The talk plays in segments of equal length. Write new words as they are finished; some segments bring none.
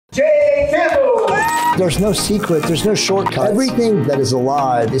Jay Campbell. There's no secret. There's no shortcut. Everything that is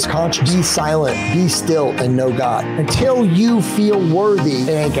alive is conscious. Be silent, be still, and know God. Until you feel worthy, it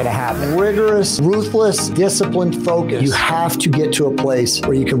ain't gonna happen. Rigorous, ruthless, disciplined focus. You have to get to a place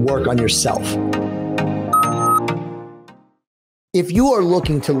where you can work on yourself. If you are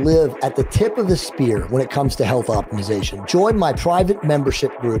looking to live at the tip of the spear when it comes to health optimization, join my private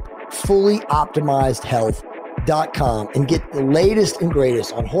membership group, fullyoptimizedhealth.com, and get the latest and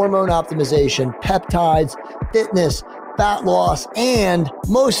greatest on hormone optimization, peptides, fitness, fat loss, and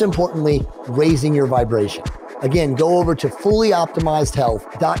most importantly, raising your vibration. Again, go over to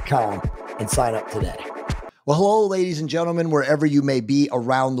fullyoptimizedhealth.com and sign up today. Well, hello, ladies and gentlemen, wherever you may be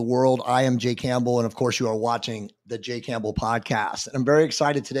around the world. I am Jay Campbell, and of course, you are watching the Jay Campbell podcast. And I'm very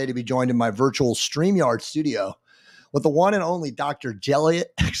excited today to be joined in my virtual StreamYard studio with the one and only Dr. Elliot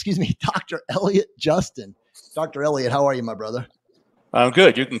Justin. Dr. Elliot, how are you, my brother? I'm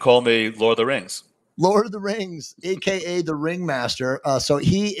good. You can call me Lord of the Rings. Lord of the Rings, aka the Ringmaster. So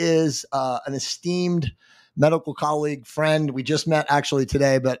he is an esteemed medical colleague, friend. We just met actually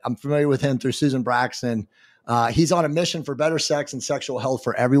today, but I'm familiar with him through Susan Braxton. He's on a mission for better sex and sexual health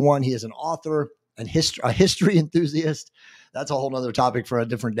for everyone. He is an author and a history enthusiast. That's a whole nother topic for a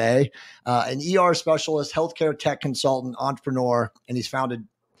different day. An ER specialist, healthcare tech consultant, entrepreneur, and he's founded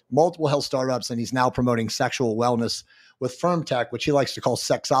multiple health startups, and he's now promoting sexual wellness with Firm Tech, which he likes to call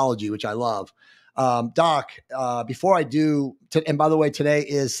sexology, which I love. Doc, before I do, and by the way, today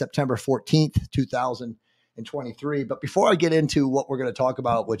is September 14th, 2023. But before I get into what we're going to talk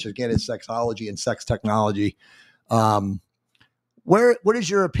about, which again is sexology and sex technology, what is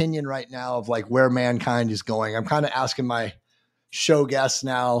your opinion right now of like where mankind is going? I'm kind of asking my show guests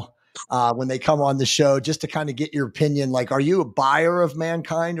now when they come on the show, just to kind of get your opinion. Like, are you a buyer of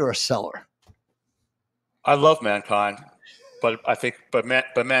mankind or a seller? I love mankind, but I think, but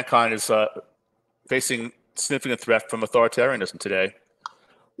mankind is facing significant threat from authoritarianism today.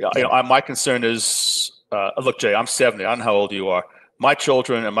 Yeah, my concern is, look, Jay, I'm 70. I don't know how old you are. My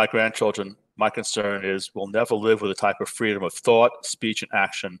children and my grandchildren, my concern is we'll never live with the type of freedom of thought, speech, and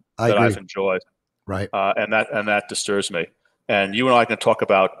action that I've enjoyed. Right. And that disturbs me. And you and I can talk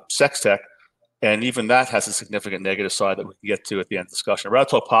about sex tech, and even that has a significant negative side that we can get to at the end of the discussion. I'd rather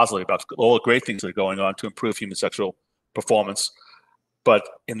talk positively about all the great things that are going on to improve human sexual performance. But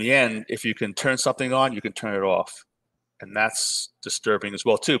in the end, if you can turn something on, you can turn it off. And that's disturbing as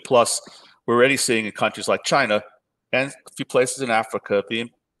well, too. Plus, we're already seeing in countries like China and a few places in Africa, the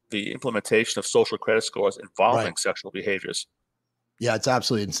implementation of social credit scores involving sexual behaviors. Yeah, it's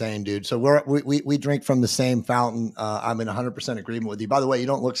absolutely insane, dude. So we drink from the same fountain. I'm in 100% agreement with you. By the way, you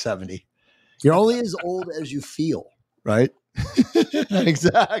don't look 70. You're only as old as you feel, right?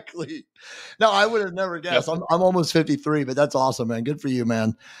 Exactly. No, I would have never guessed. Yep. I'm almost 53, but that's awesome, man. Good for you,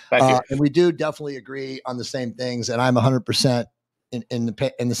 man. Thank you. And we do definitely agree on the same things. And I'm 100% in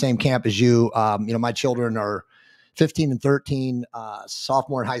the same camp as you. My children are 15 and 13,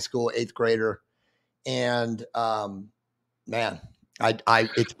 sophomore in high school, 8th grader, and man.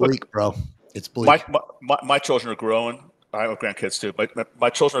 It's bleak, bro. It's bleak. My children are growing. I have grandkids too.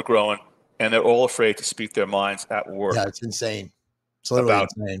 My children are growing, and they're all afraid to speak their minds at work. Yeah, it's insane. It's literally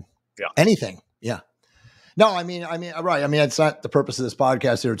insane. Yeah. Anything. Yeah. No, I mean, right. I mean, it's not the purpose of this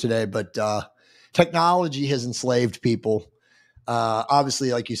podcast here today, but technology has enslaved people.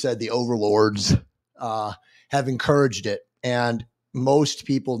 Obviously, like you said, the overlords have encouraged it, and most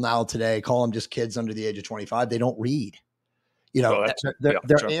people now today call them just kids under the age of 25. They don't read. Their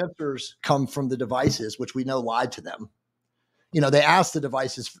answers come from the devices, which we know lied to them. They ask the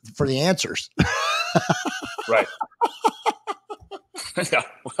devices for the answers. Right. Yeah.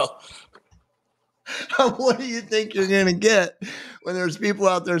 Well, what do you think you're going to get when there's people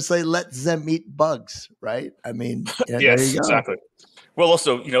out there say, let them eat bugs, right? I mean, yes, there you go. Exactly. Well,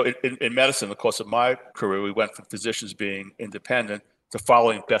 also, in medicine, the course of my career, we went from physicians being independent to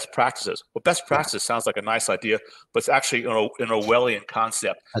following best practices. Well, best practices sounds like a nice idea, but it's actually an Orwellian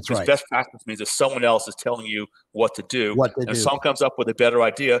concept. That's right. Best practice means that someone else is telling you what to do. And someone comes up with a better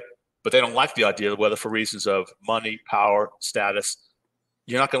idea, but they don't like the idea, whether for reasons of money, power, status.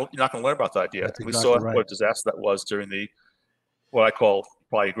 You're not going to learn about the idea. That's we exactly saw right. what a disaster that was during what I call,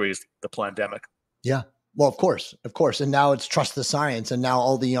 probably agree, is the pandemic. Yeah. Well, of course. And now it's trust the science. And now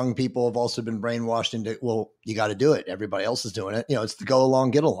all the young people have also been brainwashed into, well, you got to do it. Everybody else is doing it. It's the go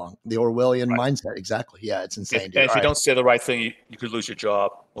along, get along, the Orwellian mindset. Exactly. Yeah. It's insane. And if you don't say the right thing, you could lose your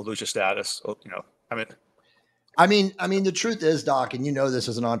job or lose your status. Or, I mean, the truth is, Doc, and this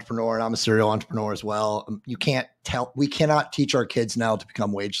as an entrepreneur, and I'm a serial entrepreneur as well. We cannot teach our kids now to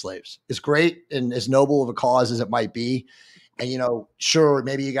become wage slaves. As great and as noble of a cause as it might be, And, you know, sure,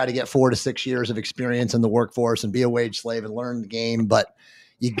 maybe you got to get 4 to 6 years of experience in the workforce and be a wage slave and learn the game, but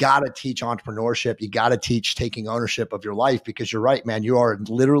you got to teach entrepreneurship. You got to teach taking ownership of your life, because you're right, man. You are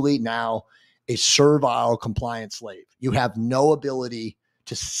literally now a servile compliance slave. You have no ability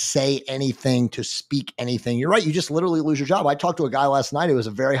to say anything, to speak anything. You're right. You just literally lose your job. I talked to a guy last night who was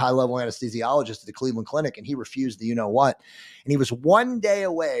a very high level anesthesiologist at the Cleveland Clinic, and he refused the, you know what, and he was 1 day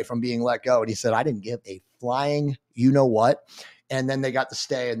away from being let go. And he said, I didn't give a flying, you know what? And then they got to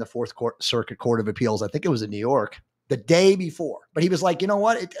stay in the Fourth Circuit Court of Appeals. I think it was in New York the day before. But he was like, you know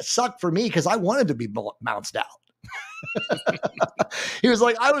what? It sucked for me because I wanted to be bounced out. He was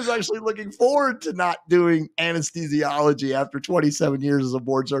like, I was actually looking forward to not doing anesthesiology after 27 years as a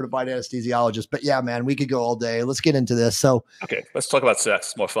board certified anesthesiologist. But yeah, man, we could go all day. Let's get into this. So, okay, let's talk about sex.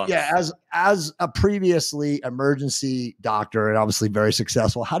 It's more fun. Yeah, as a previously emergency doctor and obviously very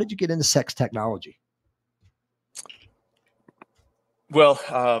successful, how did you get into sex technology? Well,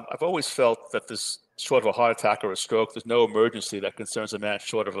 I've always felt that this, short of a heart attack or a stroke, there's no emergency that concerns a man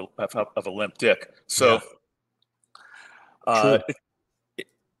short of a limp dick. So. Yeah.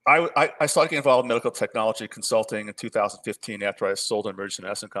 I started getting involved in medical technology consulting in 2015 after I sold an emergency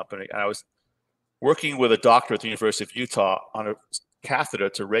medicine company. And I was working with a doctor at the University of Utah on a catheter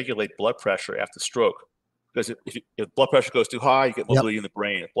to regulate blood pressure after stroke. Because if blood pressure goes too high, you get more bleeding in the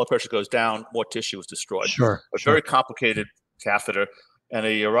brain. If blood pressure goes down, more tissue is destroyed. Very complicated catheter. And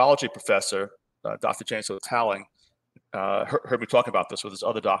a urology professor, Dr. James O'Talling, heard me talking about this with his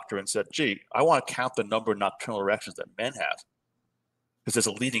other doctor and said, gee, I want to count the number of nocturnal erections that men have, because there's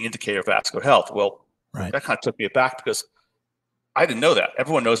a leading indicator of vascular health. Well, that kind of took me aback, because I didn't know that.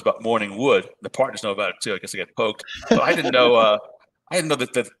 Everyone knows about morning wood. The partners know about it too. I guess they get poked. But I didn't know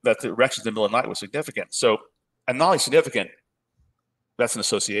that the erections in the middle of the night was significant. So, and not only significant, that's an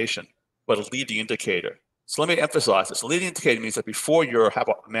association, but a leading indicator. So let me emphasize this. A leading indicator means that before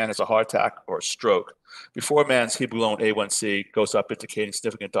a man has a heart attack or a stroke, before a man's hemoglobin A1C goes up indicating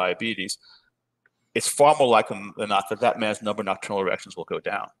significant diabetes, it's far more likely than not that man's number of nocturnal erections will go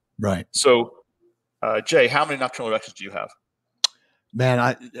down. Right. So, Jay, how many nocturnal erections do you have? Man,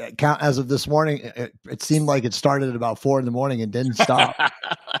 I count as of this morning. It seemed like it started at about 4 a.m. and didn't stop.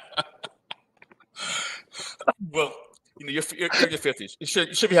 Well, you're in your 50s. You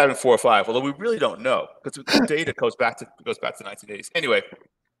should be having 4 or 5. Although we really don't know, because the data goes back to the 1980s. Anyway,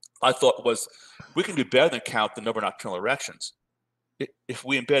 I thought we can do better than count the number of nocturnal erections. If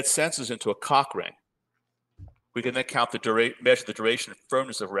we embed sensors into a cock ring, we can then measure the duration and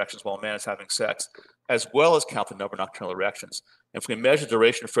firmness of erections while a man is having sex, as well as count the number of nocturnal erections. And if we measure the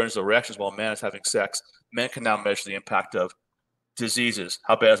duration and firmness of erections while a man is having sex, men can now measure the impact of diseases.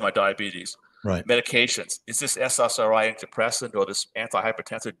 How bad is my diabetes? Medications. Is this SSRI antidepressant or this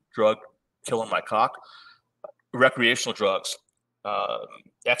antihypertensive drug killing my cock? Recreational drugs,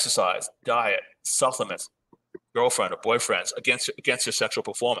 exercise, diet, supplements, girlfriend or boyfriends against your sexual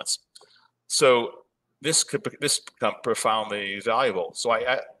performance. So this become profoundly valuable. So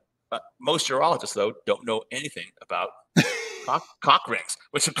most urologists, though, don't know anything about cock rings,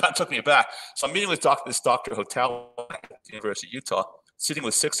 which kind of took me aback. So I'm meeting with this Dr. Hotel at the University of Utah, sitting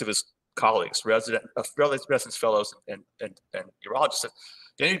with 6 of his colleagues, residents, fellows, and urologists.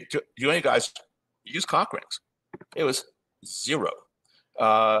 Do any guys use cock rings? It was 0.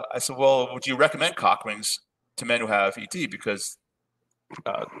 I said, well, would you recommend cock rings to men who have ED? Because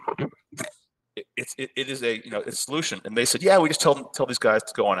it is a solution. And they said, yeah, we just tell these guys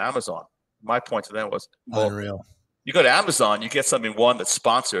to go on Amazon. My point to them was, well, unreal. You go to Amazon, you get something, 1, that's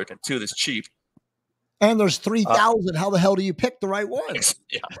sponsored, and 2, that's cheap. And there's 3,000. How the hell do you pick the right one?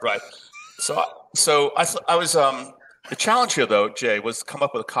 Yeah, right. So I was the challenge here, though, Jay, was to come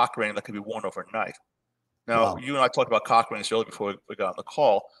up with a cock ring that could be worn overnight. Now, you and I talked about cock rings earlier before we got on the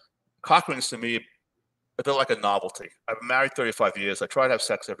call. Cock rings to me, they're like a novelty. I've been married 35 years. I try to have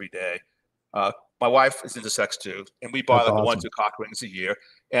sex every day. My wife is into sex too, and we buy 1 or 2 cock rings a year,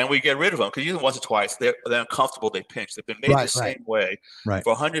 and we get rid of them because usually once or twice they're uncomfortable. They pinch. They've been made the same way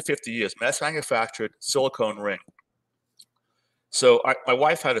for 150 years. Mass manufactured silicone ring. So my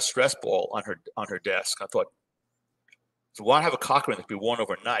wife had a stress ball on her desk. I thought, if you want to have a cock ring that can be worn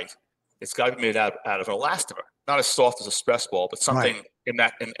overnight, it's got to be made out of an elastomer, not as soft as a stress ball, but something in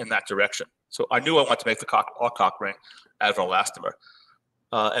that direction. So I knew I wanted to make our cock ring out of an elastomer,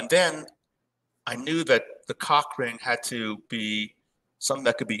 and then I knew that the cock ring had to be something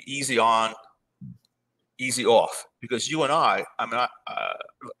that could be easy on, easy off. Because you and I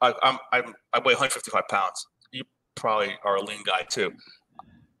weigh 155 pounds. You probably are a lean guy too.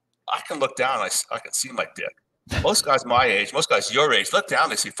 I can look down and I can see my dick. Most guys my age, most guys your age, look down,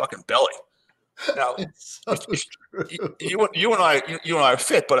 they see fucking belly. Now, It's so true. you and I are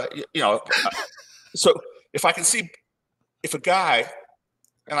fit, but so if I can see if a guy,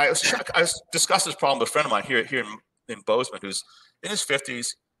 and I was discussing this problem with a friend of mine here in Bozeman who's in his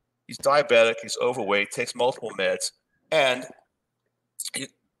 50s, he's diabetic, he's overweight, takes multiple meds, and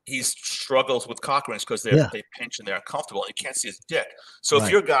he struggles with cock rings because they pinch and they're uncomfortable and you can't see his dick. So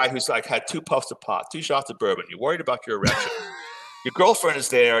if you're a guy who's like had 2 puffs of pot, 2 shots of bourbon, you're worried about your erection. Your girlfriend is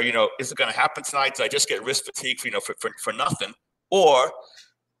there, is it going to happen tonight? Did I just get wrist fatigue for nothing?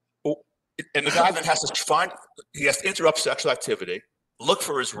 And the guy then has to interrupt sexual activity, look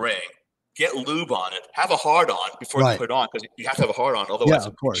for his ring, get lube on it, have a hard on before you put it on, because you have to have a hard on, otherwise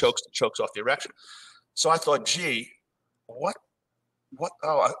it chokes off the erection. So I thought, gee, what?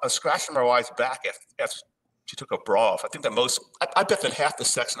 Oh, a scratch on my wife's back after she took a bra off. I think I bet that half the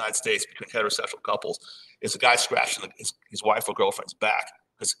sex in the United States between heterosexual couples is a guy scratching his wife or girlfriend's back.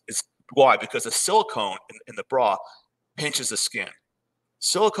 Why? Because the silicone in the bra pinches the skin.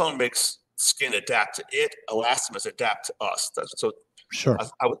 Silicone makes skin adapt to it. Elastomers adapt to us. So sure.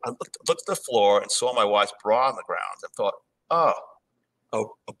 I looked at the floor and saw my wife's bra on the ground and thought,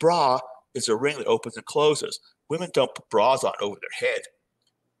 a bra is a ring that opens and closes. Women don't put bras on over their head.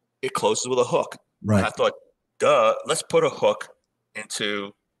 It closes with a hook. Right. And I thought, let's put a hook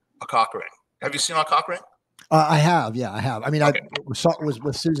into a cock ring. Have you seen our cock ring? I have. Yeah, I have. I mean, okay. I saw it was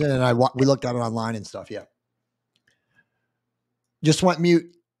with Susan and we looked at it online and stuff. Yeah. Just went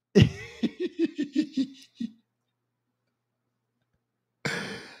mute.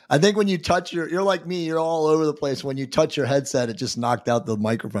 I think when you touch you're like me, you're all over the place. When you touch your headset, it just knocked out the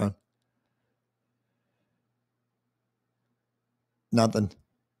microphone. Nothing.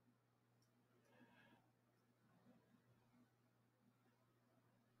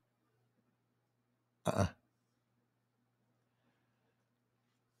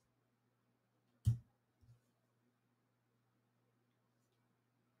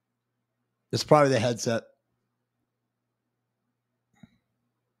 It's probably the headset.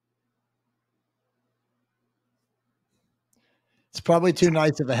 It's probably too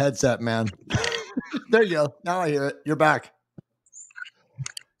nice of a headset, man. There you go. Now I hear it. You're back.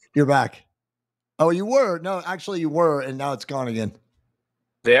 You're back. Oh, you were? No, actually you were, and now it's gone again.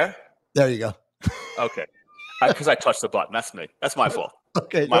 There you go. Okay. Because I touched the button. That's me. That's my fault.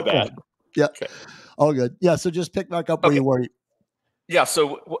 Okay. My bad. Problem. Yeah. Okay. All good. Yeah. So just pick back up where you were. Yeah.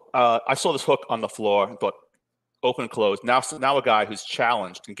 So I saw this hook on the floor and thought, open and close. Now a guy who's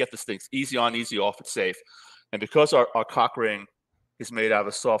challenged can get this thing easy on, easy off. It's safe. And because our cock ring is made out of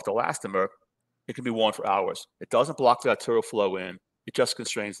a soft elastomer, it can be worn for hours. It doesn't block the arterial flow in. It just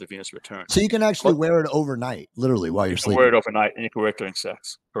constrains the venous return. So you can actually wear it overnight, literally while you're sleeping. Wear it overnight, and you can wear it during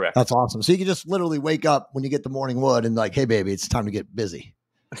sex. Correct. That's awesome. So you can just literally wake up when you get the morning wood and like, hey, baby, it's time to get busy.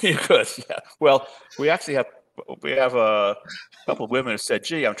 You could, yeah. Well, we have a couple of women who said,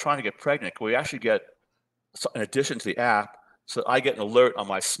 gee, I'm trying to get pregnant. Can we actually get, in addition to the app, so I get an alert on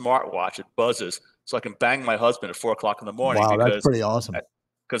my smartwatch. It buzzes, so I can bang my husband at 4 o'clock in the morning. Wow, that's pretty awesome.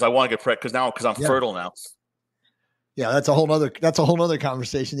 Because I want to get pregnant. Because I'm fertile now. Yeah, that's a whole nother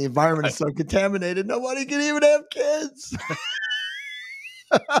conversation. The environment is so contaminated, nobody can even have kids.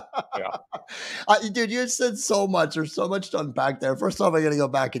 Yeah. Dude, you had said so much. There's so much to unpack there. First off, I got to go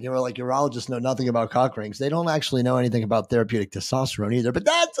back, and you were like, urologists know nothing about cock rings. They don't actually know anything about therapeutic testosterone either. But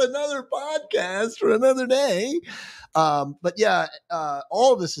that's another podcast for another day. But yeah,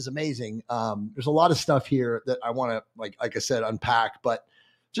 all of this is amazing. There's a lot of stuff here that I want to, like I said, unpack. But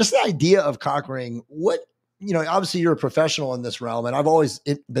just the idea of cock ring, obviously you're a professional in this realm, and I've always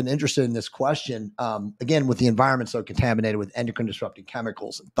been interested in this question. Again, with the environment so contaminated with endocrine disrupting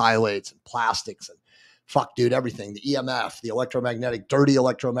chemicals and phthalates and plastics and everything, the EMF, the dirty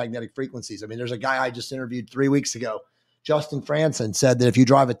electromagnetic frequencies. I mean, there's a guy I just interviewed 3 weeks ago, Justin Franson, said that if you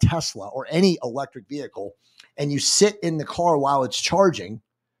drive a Tesla or any electric vehicle and you sit in the car while it's charging,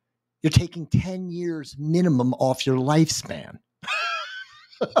 you're taking 10 years minimum off your lifespan.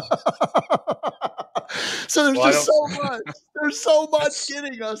 So there's so much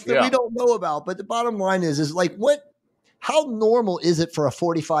getting us that we don't know about. But the bottom line is like, how normal is it for a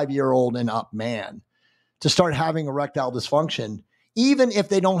 45-year-old and up man to start having erectile dysfunction, even if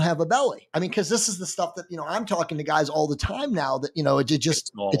they don't have a belly? I mean, because this is the stuff that, I'm talking to guys all the time now that,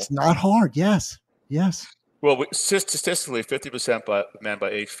 it's not hard. Yes. Well, statistically, 50% of men by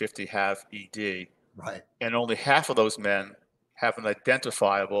age 50 have ED. Right. And only half of those men have an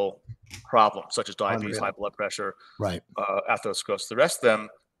identifiable problem, such as diabetes, high blood pressure, atherosclerosis. The rest of them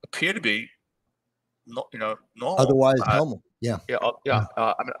appear to be, normal. Otherwise normal. Yeah.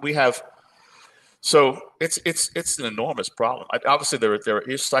 I mean, we have So it's an enormous problem. Obviously, there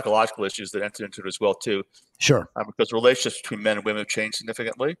are psychological issues that enter into it as well too. Sure. Because relationships between men and women have changed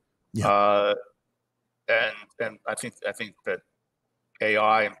significantly. Yeah. And I think that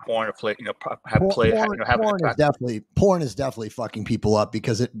AI and porn have played, have porn is definitely fucking people up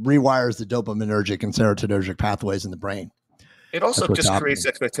because it rewires the dopaminergic and serotonergic pathways in the brain. It also just creates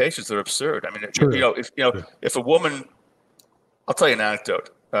expectations that are absurd. I mean, if a woman, I'll tell you an anecdote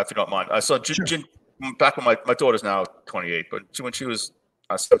if you don't mind. I saw back when my daughter's now 28, but when she was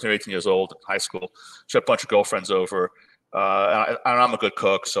 17 or 18 years old in high school, she had a bunch of girlfriends over, and I'm a good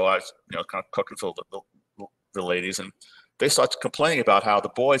cook, so I was kind of cooking for the ladies, and they started complaining about how the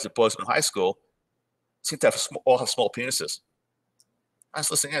boys in high school seem to all have small penises. I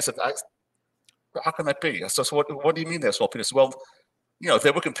was listening. I said, how can that be? So what do you mean they have small penises? Well,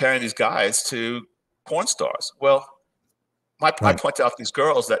 they were comparing these guys to porn stars. Well, I point out to these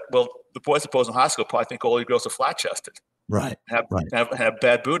girls that, well, the boys in high school probably think all you girls are flat chested. Right. Have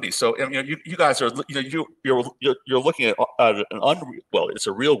bad booty. So you guys are you're looking at an unreal. Well, it's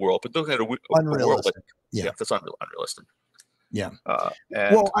a real world, but looking at a world that's unrealistic. Yeah.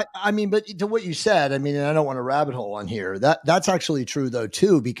 Well, I mean, but to what you said, I mean, and I don't want to rabbit hole on here. That's actually true though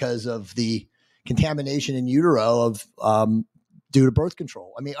too, because of the contamination in utero of due to birth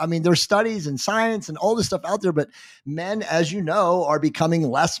control. I mean, there's studies and science and all this stuff out there, but men, as you know, are becoming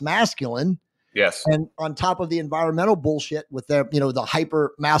less masculine. Yes. And on top of the environmental bullshit with their, the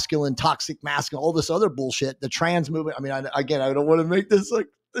hyper masculine, toxic masculine, all this other bullshit, the trans movement. I mean, I don't want to make this like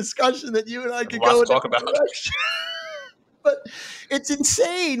discussion that you and I could go talk about. But it's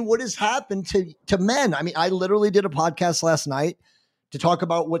insane what has happened to men. I mean, I literally did a podcast last night to talk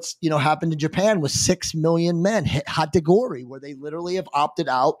about what's, happened in Japan with 6 million men, Hategori, where they literally have opted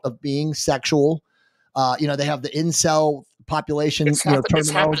out of being sexual. They have the incel population. It's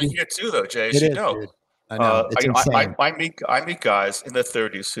happening here too, though, Jay. Dude. I know. It's insane. I meet guys in their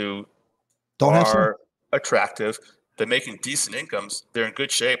 30s who are attractive. They're making decent incomes. They're in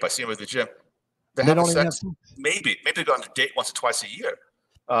good shape. I see them at the gym. They don't sex. Maybe they go on a date once or twice a year.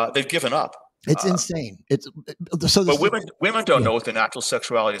 They've given up. It's insane. But women don't know what their natural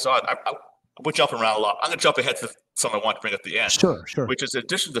sexualities are. We're jumping around a lot. I'm going to jump ahead to something I want to bring up at the end. Sure. Which is in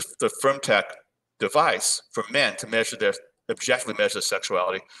addition to the FirmTech device for men to objectively measure their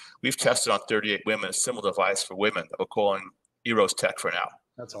sexuality, we've tested on 38 women a similar device for women that we're calling Eros Tech for now.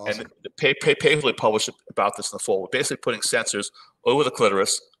 That's awesome. And the paper published about this in the fall. We're basically putting sensors over the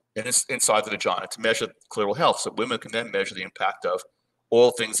clitoris and inside the vagina to measure clitoral health, so women can then measure the impact of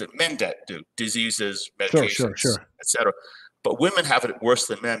all things that men do, diseases, medications, etc. But women have it worse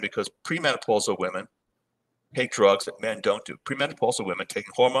than men because premenopausal women take drugs that men don't do. Premenopausal women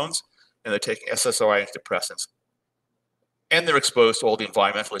taking hormones, and they're taking SSRI antidepressants. And they're exposed to all the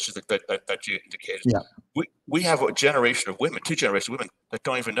environmental issues that you indicated. Yeah. We have a generation of women, 2 generations of women, that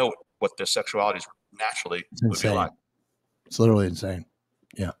don't even know what their sexualities naturally would be like. It's literally insane.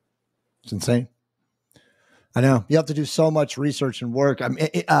 Yeah. It's insane. I know. You have to do so much research and work. I mean,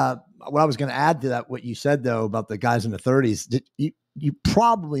 what I was going to add to that, what you said, though, about the guys in the 30s, you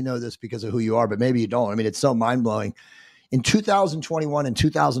probably know this because of who you are, but maybe you don't. I mean, it's so mind-blowing. In 2021 and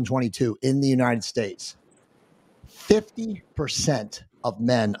 2022 in the United States, 50% of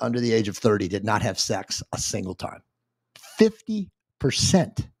men under the age of 30 did not have sex a single time. 50%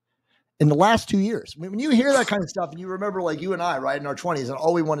 in the last 2 years. When you hear that kind of stuff and you remember like you and I, right, in our 20s, and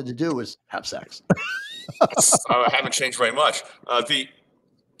all we wanted to do was have sex. I haven't changed very much. The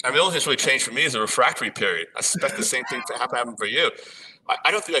only thing that's really changed for me is the refractory period. I suspect the same thing to happen for you.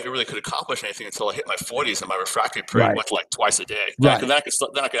 I don't think I really could accomplish anything until I hit my 40s and my refractory period went like twice a day. Then I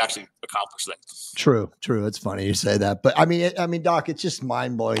could actually accomplish things. True. It's funny you say that, but I mean, Doc, it's just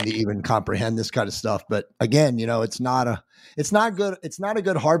mind blowing to even comprehend this kind of stuff. But again, it's not good. It's not a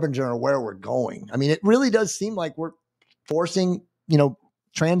good harbinger of where we're going. I mean, it really does seem like we're forcing,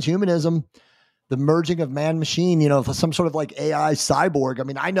 transhumanism, the merging of man machine, for some sort of like AI cyborg. I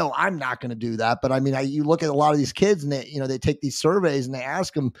mean, I know I'm not going to do that, but I mean, you look at a lot of these kids and they take these surveys and they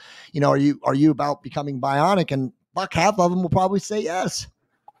ask them, are you about becoming bionic? And half of them will probably say yes.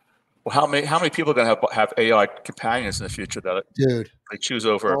 Well, how many people are going to have AI companions in the future that they choose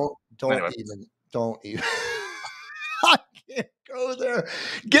over? Don't even. I can't go there.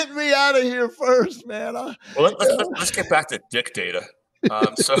 Get me out of here first, man. Well, let's get back to dick data.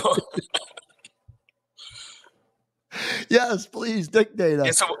 Yes, please, dick data.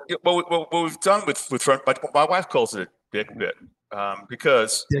 And so what we've done with my wife calls it a dick bit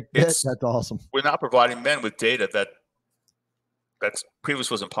because that's awesome. We're not providing men with data that's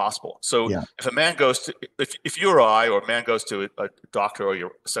previously was impossible. So if a man goes to if you or I or a man goes to a doctor or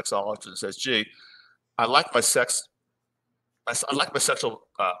your sexologist and says, "Gee, I like my sex. I like my sexual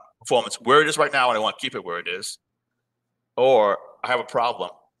performance where it is right now, and I want to keep it where it is. Or I have a problem.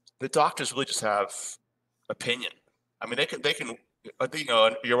 The doctors really just have opinion. I mean, they can, you know,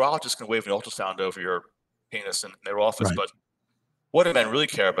 a urologist can wave an ultrasound over your penis in their office, Right. but what do men really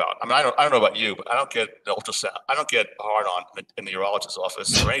care about? I mean, I don't know about you, but I don't get an ultrasound. I don't get hard on in the urologist's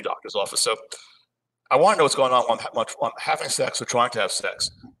office or any doctor's office. So I want to know what's going on when I'm having sex or trying to have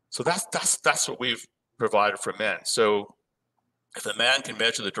sex. So that's what we've provided for men. So if a man can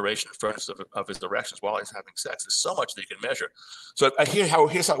measure the duration and furnace of his erections while he's having sex, there's so much that he can measure. So here's how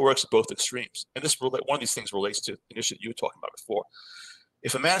it works at both extremes. And one of these things relates to an issue that you were talking about before.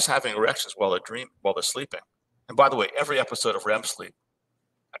 If a man is having erections while they're sleeping, and by the way, every episode of REM sleep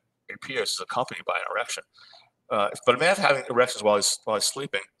appears is accompanied by an erection. But a man having erections while he's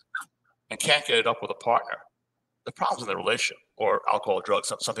sleeping and can't get it up with a partner, the problem's in the relationship or alcohol or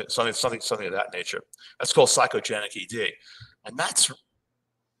drugs, something of that nature. That's called psychogenic ED. And that's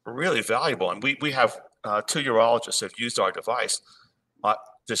really valuable. And we have 2 urologists have used our device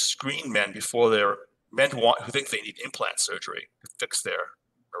to screen men before they're men who think they need implant surgery to fix their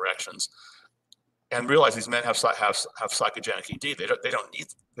erections, and realize these men have psychogenic ED. They don't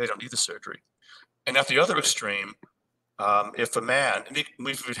need the surgery. And at the other extreme, if a man, and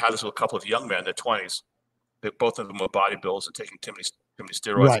we've had this with a couple of young men in their 20s, both of them were bodybuilders and taking too many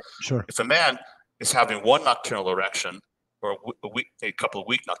steroids. Right. Sure. If a man is having one nocturnal erection or a couple of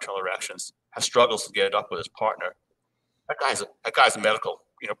weak nocturnal erections, has struggles to get it up with his partner, that guy's a medical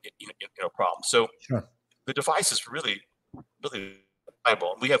problem. So sure. The device is really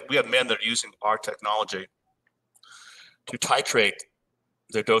valuable. We have men that are using our technology to titrate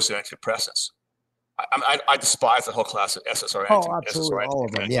their dose of antidepressants. I despise the whole class of SSRI. Oh, absolutely, all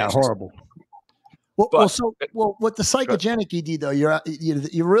of them. Yeah, horrible. Well, with the psychogenic ED though, you're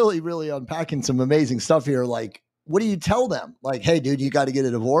really unpacking some amazing stuff here. Like, what do you tell them? Like, hey, dude, you got to get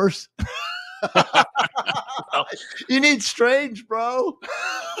a divorce. You need strange, bro.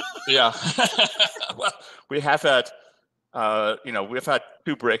 Yeah. Well, we have had, we've had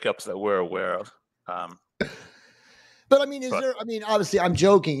 2 breakups that we're aware of. But I mean, obviously I'm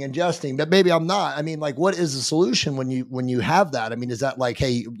joking and jesting, but maybe I'm not. I mean, like, what is the solution when you have that? I mean, is that like,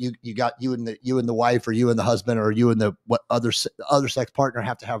 hey, you got you and the wife, or you and the husband, or you and the other sex partner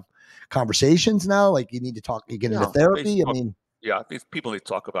have to have conversations now? Like, you need to talk, you get into therapy. These people need to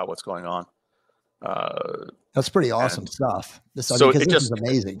talk about what's going on. That's pretty awesome stuff. This is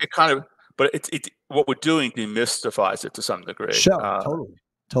amazing. What we're doing demystifies it to some degree. Sure,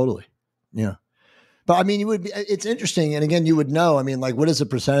 totally. Yeah. But I mean, it's interesting. And again, you would know, I mean, like, what is the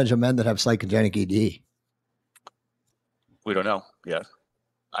percentage of men that have psychogenic ED? We don't know yet.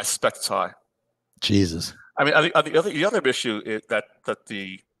 I suspect it's high. Jesus. I mean, the other issue is that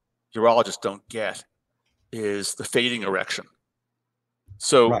the urologists don't get is the fading erection.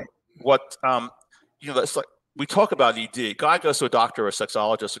 So right. What, it's like, we talk about ED. Guy goes to a doctor or a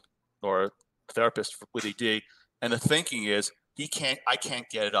sexologist or a therapist with ED, and the thinking is, I can't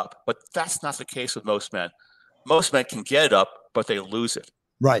get it up. But that's not the case with most men. Most men can get it up, but they lose it.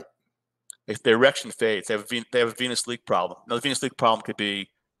 Right. If their erection fades, they have a venous leak problem. Now, the venous leak problem could be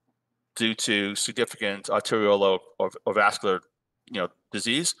due to significant arterial or vascular,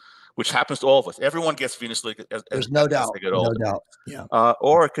 disease, which happens to all of us. Everyone gets venous leak as no doubt. they get older. No doubt. Yeah.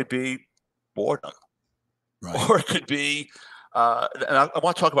 Or it could be boredom. Right. Or it could be, and I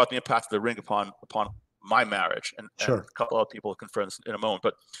want to talk about the impact of the ring upon my marriage, and sure. And a couple other people will confirm this in a moment.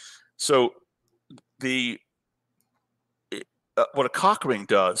 But so what a cock ring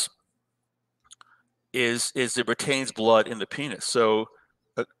does is it retains blood in the penis. So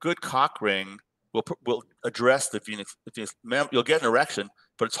a good cock ring will address the venous. You'll get an erection,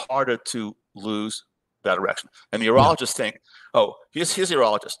 but it's harder to lose that erection. And the urologists think, here's the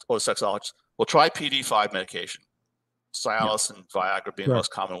urologist or the sexologist. We'll try PD5 medication, Cialis and Viagra being the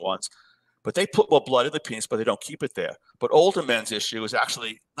most common ones. But they put more blood in the penis, but they don't keep it there. But older men's issue is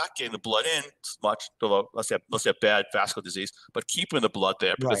actually not getting the blood in as much, unless they have bad vascular disease, but keeping the blood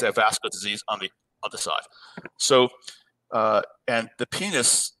there because they have vascular disease on the other side. So, and the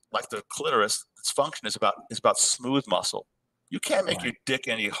penis, like the clitoris, its function is about smooth muscle. You can't make your dick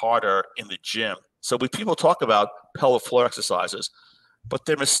any harder in the gym. So when people talk about pelvic floor exercises, but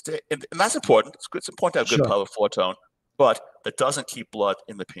they're mistake, and that's important. It's important to have good pelvic floor tone, but that doesn't keep blood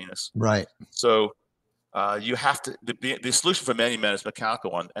in the penis. Right. So you have to. The solution for many men is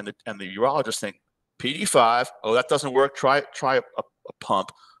mechanical one, and the urologists think PD5. Oh, that doesn't work. Try a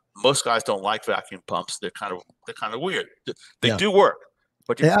pump. Most guys don't like vacuum pumps. They're kind of weird. They do work,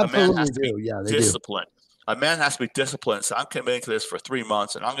 but a man has to be disciplined. A man has to be disciplined. So I'm committing to this for 3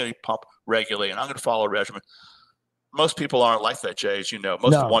 months, and I'm going to pump regularly, and I'm going to follow a regimen. Most people aren't like that, Jay, as you know.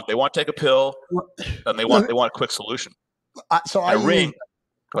 Most No. they want to take a pill, and they want a quick solution. I ring.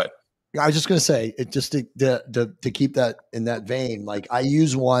 Go ahead. I was just going to say it, just to keep that in that vein. Like I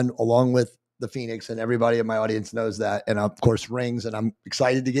use one along with the Phoenix, and everybody in my audience knows that, and of course rings. And I'm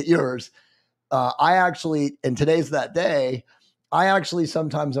excited to get yours. I actually, and today's that day. I actually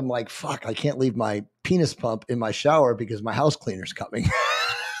sometimes I'm like, fuck, I can't leave my penis pump in my shower because my house cleaner's coming.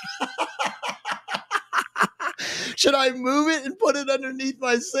 Should I move it and put it underneath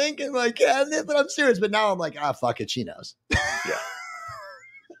my sink in my cabinet? But I'm serious. But now I'm like, fuck it. She knows. Yeah.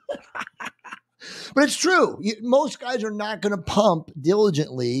 But it's true. Most guys are not going to pump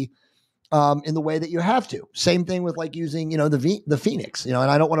diligently in the way that you have to. Same thing with like using, the Phoenix, and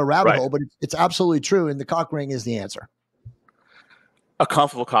I don't want to rabbit hole, but it's absolutely true. And the cock ring is the answer. A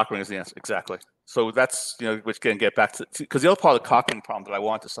comfortable cock ring is the answer. Exactly. So that's, which can get back to, because the other part of the cock ring problem that I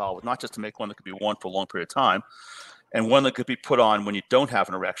want to solve is not just to make one that could be worn for a long period of time and one that could be put on when you don't have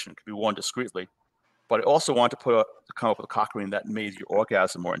an erection, it could be worn discreetly. But I also want to come up with a cock ring that made your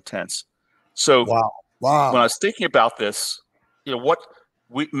orgasm more intense. So wow. When I was thinking about this, what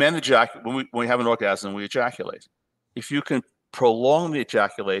men ejaculate when we have an orgasm, we ejaculate. If you can prolong the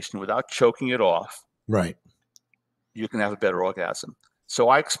ejaculation without choking it off, right, you can have a better orgasm. So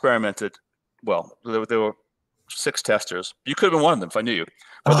I experimented. Well, there were 6 testers. You could have been one of them if I knew you.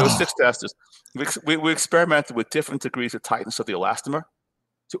 But there were 6 testers. We experimented with different degrees of tightness of the elastomer,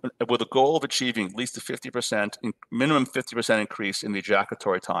 with a goal of achieving at least a 50%, minimum 50% increase in the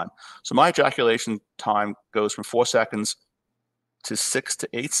ejaculatory time. So my ejaculation time goes from 4 seconds to 6 to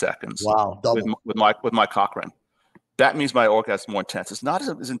 8 seconds. Wow, double. with my cock ring. That means my orgasm is more intense. It's not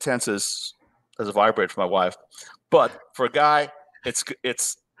as intense as a vibrator for my wife, but for a guy, it's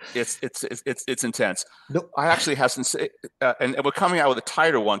intense. Nope. I actually have some, and we're coming out with a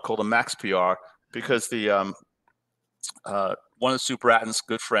tighter one called a Max PR because the one of Sue Bratton's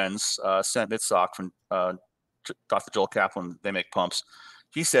good friends, Sent Mitsock from Dr. Joel Kaplan, they make pumps.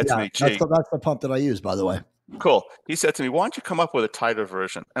 He said to me, "Gee, that's the pump that I use, by the way." Cool. He said to me, "Why don't you come up with a tighter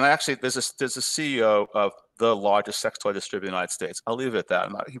version?" And there's a CEO of the largest sex toy distributor in the United States. I'll leave it at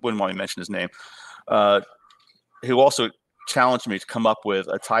that. He wouldn't want me to mention his name. Who also challenged me to come up with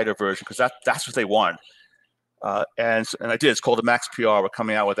a tighter version because that's what they want. And I did. It's called the Max PR. We're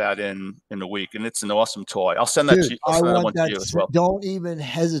coming out with that in a week, and it's an awesome toy. I'll send that to you. I'll send that one to you as well. Don't even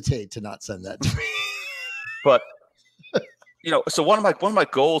hesitate to not send that to me. But so one of my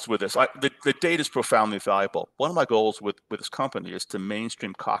goals with this, the data is profoundly valuable. One of my goals with this company is to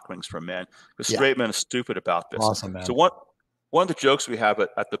mainstream cock rings for men, because straight men are stupid about this. Awesome, man. So one of the jokes we have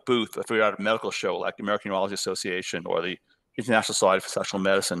at the booth, if we're at a medical show like the American Urology Association or the International Society for Sexual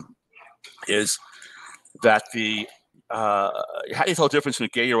Medicine, is that how do you tell the difference between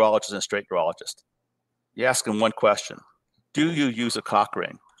a gay urologist and a straight urologist? You ask them one question: do you use a cock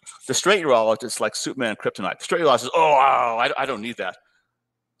ring? The straight urologist is like Superman and kryptonite. The straight urologist says, "Oh, wow, I don't need that."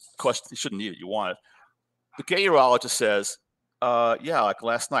 Of course, you shouldn't need it. You want it. The gay urologist says, "Yeah, like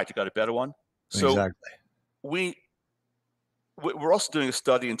last night, you got a better one." So exactly. We're also doing a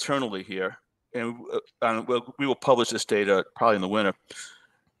study internally here, and we will publish this data probably in the winter.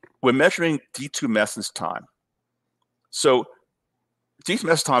 We're measuring D2 messenger time. So D2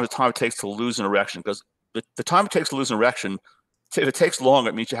 messenger time is the time it takes to lose an erection, because the time it takes to lose an erection, if it takes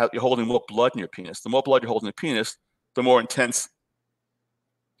longer, it means you're holding more blood in your penis. The more blood you're holding in your penis, the more intense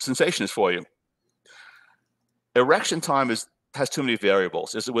sensation is for you. Erection time has too many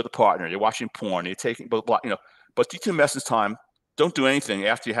variables. Is it with a partner? You're watching porn. You're taking, but D2 messenger time, don't do anything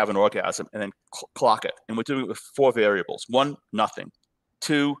after you have an orgasm, and then clock it. And we're doing it with 4 variables. 1, nothing.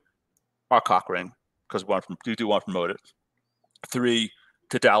 2, our cock ring, because we do want to promote it. 3,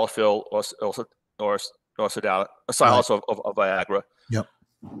 tadalafil or a silence of Viagra. Yep.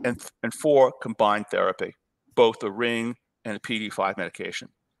 And 4, combined therapy, both a ring and a PD5 medication.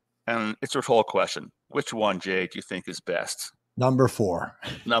 And it's a rhetorical question: which one, Jay, do you think is best? Number 4.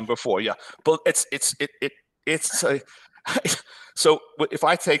 Number 4, yeah. But so if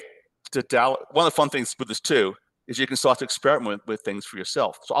I take one of the fun things with this too is you can start to experiment with things for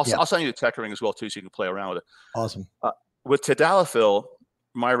yourself. So I'll send you the tech ring as well too, so you can play around with it. Awesome. With tadalafil,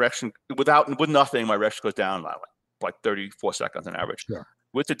 my erection with nothing, my erection goes down like 34 seconds on average. Sure.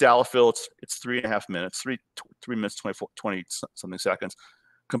 With tadalafil, it's 3.5 minutes, 3 minutes 20 something seconds.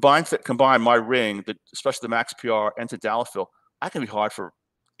 Combine my ring, especially the Max PR and tadalafil, I can be hard for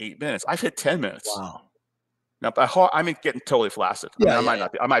 8 minutes. I've hit 10 minutes. Wow. Now, by hard, I mean getting totally flaccid. I might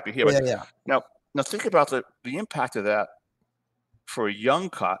not be. I might be here. Yeah. Now think about the impact of that for a young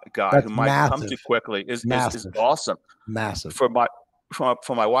guy That's who might come too massive. quickly is Massive. awesome. Massive. For my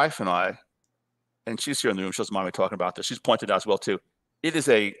wife and I, and she's here in the room. She doesn't mind me talking about this. She's pointed out as well too. It is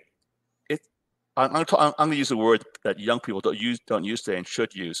I'm going to use a word that young people don't use today and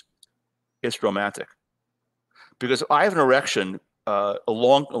should use. It's romantic. Because if I have an erection, a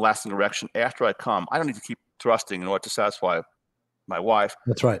long-lasting erection after I come, I don't need to keep thrusting in order to satisfy my wife.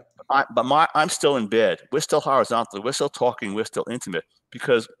 That's right. I'm still in bed. We're still horizontally. We're still talking. We're still intimate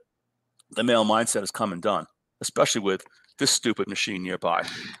because the male mindset is come and done, especially with this stupid machine nearby.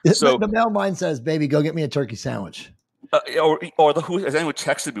 So the male mind says, "Baby, go get me a turkey sandwich." Or has anyone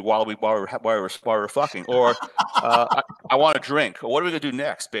texted me while we were fucking? Or I want a drink. Or what are we gonna do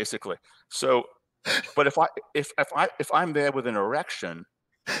next? Basically. So, but if I'm there with an erection,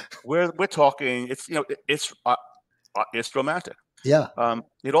 we're talking. It's romantic. Yeah.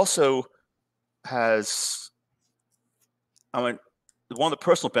 It also has. I mean, one of the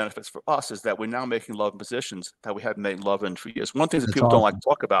personal benefits for us is that we're now making love in positions that we haven't made love in for years. One thing that people don't like to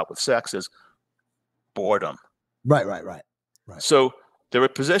talk about with sex is boredom. Right. So there are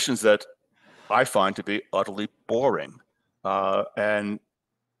positions that I find to be utterly boring, but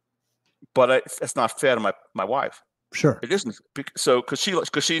it's not fair to my wife. Sure, it isn't. So because she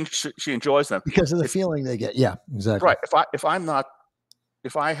enjoys them because of the feeling they get. Yeah, exactly. Right. If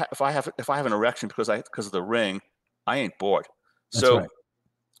I have an erection because of the ring, I ain't bored. That's So right.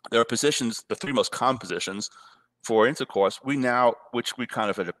 there are positions, the three most common positions for intercourse, which we kind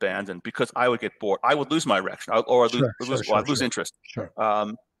of had abandoned because I would get bored. I would lose my erection, I'd lose interest. Sure.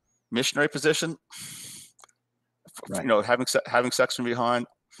 Missionary position, right. Having sex from behind.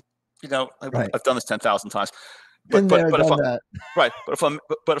 Right. I've done this 10,000 times. But if I'm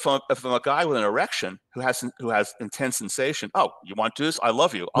a guy with an erection who has intense sensation, oh, you want to do this? I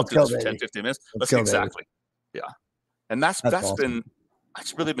love you. I'll do this for 10, 15 minutes. Let's go, exactly. Baby. Yeah. And that's awesome.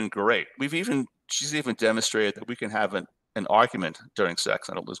 It's really been great. She's even demonstrated that we can have an argument during sex.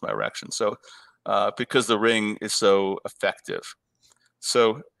 I don't lose my erection. So, because the ring is so effective.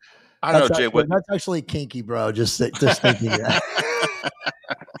 So, I don't know, Jay. That's actually kinky, bro. Just thinking that.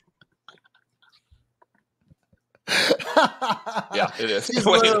 Yeah, it is. She's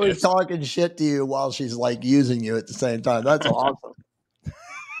literally talking shit to you while she's like using you at the same time. That's awesome.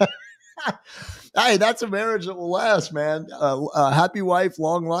 Hey, that's a marriage that will last, man. Happy wife,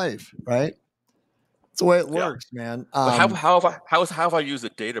 long life, right? That's the way it works, man. How have I used the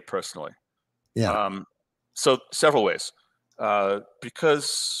data personally? Yeah. So several ways.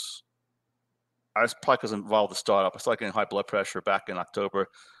 Because I was probably involved with the startup. I started getting high blood pressure back in October.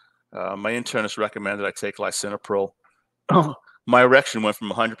 My internist recommended I take lisinopril. My erection went from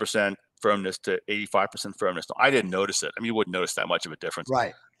 100% firmness to 85% firmness. I didn't notice it. I mean, you wouldn't notice that much of a difference,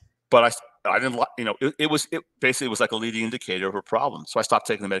 right? But I didn't. It basically was like a leading indicator of a problem. So I stopped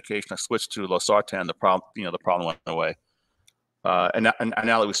taking the medication. I switched to losartan. The problem went away. And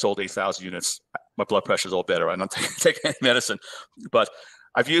now that we sold 8,000 units, my blood pressure is all better. I'm not taking any medicine, but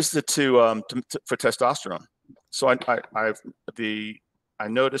I've used it for testosterone. So I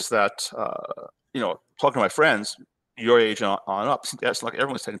noticed that talking to my friends your age on up, it's like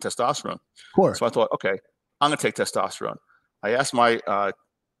everyone's taking testosterone. Of course. So I thought, okay, I'm going to take testosterone. I asked my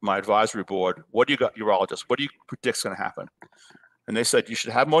advisory board, what do you got, urologist? What do you predict is going to happen? And they said you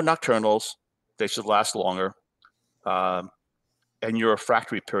should have more nocturnals. They should last longer, and your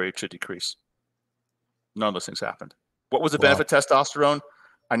refractory period should decrease. None of those things happened. What was the benefit of testosterone?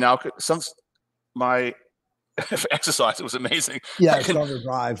 My exercise, it was amazing. Yeah, stronger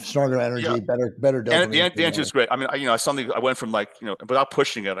drive, stronger energy, better dopamine. And the answer is great. I mean, I went from without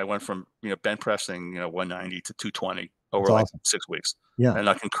pushing it, I went from bench pressing 190 to 220 over 6 weeks. Yeah, and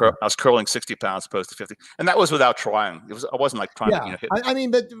I was curling 60 pounds opposed to 50, and that was without trying. I wasn't like trying to hit. I mean,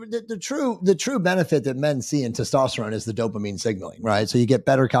 but the true benefit that men see in testosterone is the dopamine signaling, right? So you get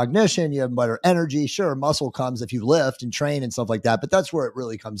better cognition, you have better energy. Sure, muscle comes if you lift and train and stuff like that, but that's where it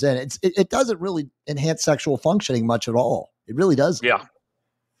really comes in. It doesn't really enhance sexual functioning much at all. It really doesn't. Yeah.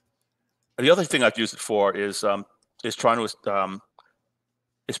 The other thing I've used it for is trying to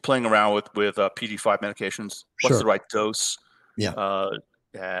is playing around with PD5 medications. What's the right dose? Yeah.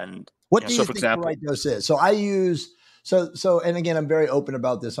 And what do you think the right dose is? So I use and again, I'm very open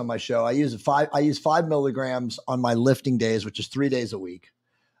about this on my show. I use 5 milligrams on my lifting days, which is 3 days a week.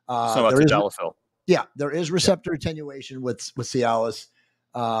 Yeah, there is receptor attenuation with Cialis.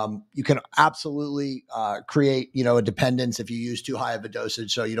 You can absolutely create, a dependence if you use too high of a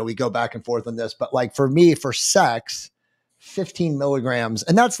dosage. So, we go back and forth on this, but like for me, for sex, 15 milligrams.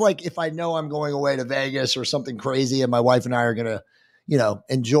 And that's like, if I know I'm going away to Vegas or something crazy and my wife and I are going to,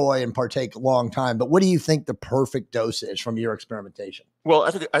 enjoy and partake a long time. But what do you think the perfect dose is from your experimentation? Well,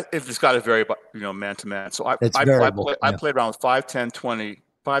 I think it's got to vary, man to man. So It's variable. I played around with 5, 10, 20,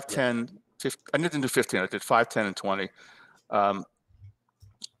 5, 10, 15. I didn't do 15. I did 5, 10, and 20. And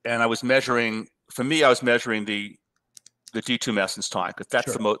I was measuring, for me, I was measuring the G2 messenger time, because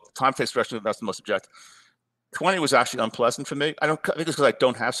that's the most time-based expression. That's the most objective. 20 was actually unpleasant for me. I think it's because I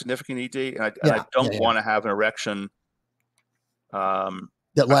don't have significant ED, and I don't want to have an erection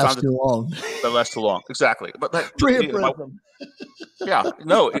that lasts too long. That lasts too long, exactly. But it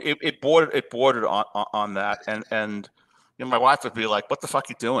bordered on that, and my wife would be like, "What the fuck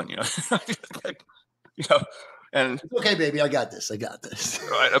are you doing?" And it's okay, baby, I got this.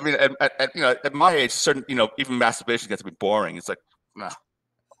 Right. I mean, at my age, certain, even masturbation gets to be boring. It's like, nah,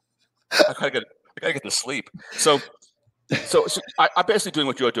 I gotta get to sleep. So I'm basically doing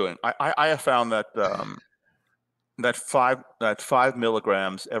what you're doing. I have found that that 5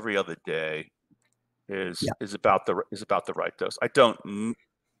 milligrams every other day is about the right dose. I don't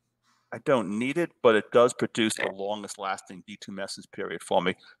need it, but it does produce the longest lasting detumescence period for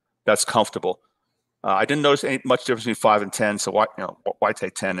me. That's comfortable. I didn't notice much difference between 5 and 10, so why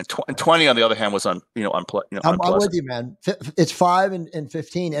take 10? And 20 on the other hand was unpleasant. I'm with you, man. It's 5 and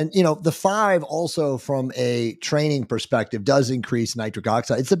 15, and the 5 also from a training perspective does increase nitric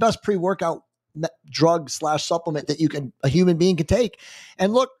oxide. It's the best pre-workout drug / supplement that a human being can take.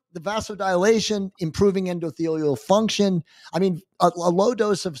 And look, the vasodilation, improving endothelial function. I mean, a low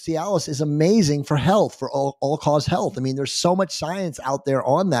dose of Cialis is amazing for health, for all cause health. I mean, there's so much science out there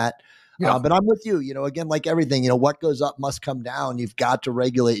on that. Yeah. But I'm with you, again, like everything, what goes up must come down. You've got to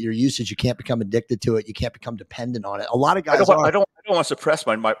regulate your usage. You can't become addicted to it. You can't become dependent on it. A lot of guys I don't want to suppress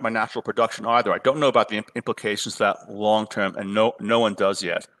my natural production either. I don't know about the implications of that long term, and no one does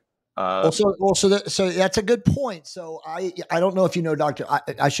yet. So that's a good point. So I don't know if Doctor,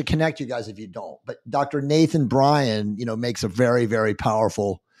 I should connect you guys if you don't, but Dr. Nathan Bryan, makes a very, very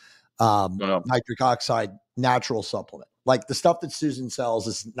powerful nitric oxide natural supplement. Like the stuff that Susan sells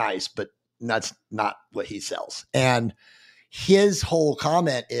is nice, but that's not what he sells. And his whole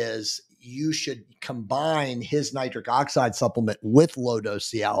comment is you should combine his nitric oxide supplement with low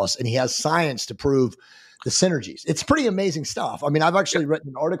dose Cialis, and he has science to prove the synergies. It's pretty amazing stuff. I mean, I've actually written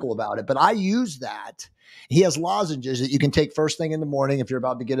an article about it, but I use that. He has lozenges that you can take first thing in the morning if you're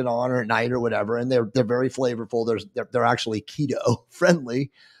about to get it on, or at night or whatever. And they're very flavorful. They're actually keto friendly,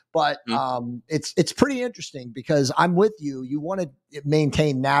 but it's pretty interesting because I'm with you. You want to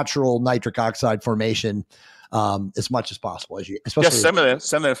maintain natural nitric oxide formation as much as possible. Especially send me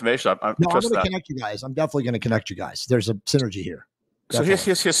the information. I'm going to connect you guys. I'm definitely going to connect you guys. There's a synergy here.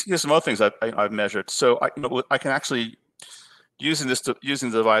 Definitely. So here's some other things I've measured. So I can actually using the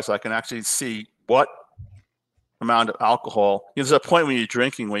device, I can actually see what amount of alcohol. There's a point when you're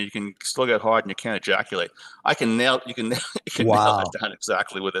drinking where you can still get hard and you can't ejaculate. You can nail that down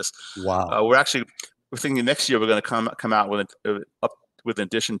exactly with this. Wow. We're thinking next year we're going to come out with an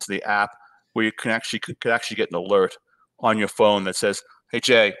addition to the app where you could actually get an alert on your phone that says, "Hey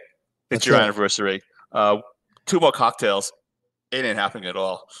Jay, it's your anniversary. 2 more cocktails." It ain't happening at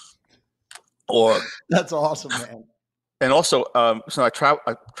all. Or that's awesome, man. And also, so I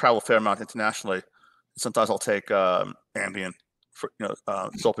travel a fair amount internationally. Sometimes I'll take Ambien for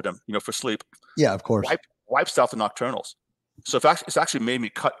Zolpidem, for sleep. Yeah, of course. Wipes out the nocturnals. So it's actually made me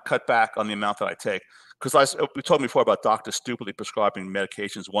cut back on the amount that I take, because we told before about doctors stupidly prescribing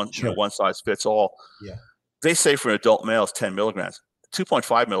medications one size fits all. Yeah. They say for an adult male it's 10 milligrams.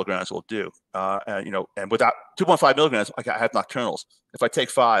 2.5 milligrams will do, and without 2.5 milligrams, I have nocturnals. If I take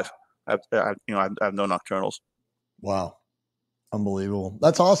 5, I have no nocturnals. Wow, unbelievable!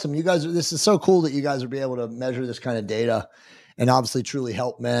 That's awesome. You guys, this is so cool that you guys will be able to measure this kind of data, and obviously truly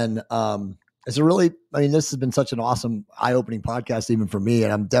help men. This has been such an awesome, eye-opening podcast, even for me,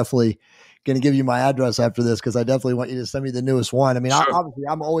 and I'm definitely going to give you my address after this because I definitely want you to send me the newest one. I mean, sure. Obviously,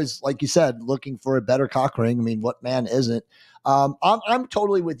 I'm always, like you said, looking for a better cock ring. I mean, what man isn't? I'm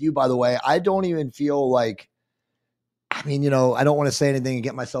totally with you, by the way. I don't even feel like, I don't want to say anything and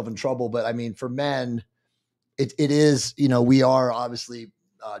get myself in trouble, but I mean, for men, it is, we are obviously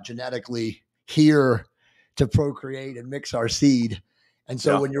genetically here to procreate and mix our seed. And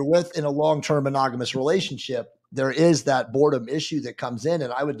so when you're in a long-term monogamous relationship, there is that boredom issue that comes in.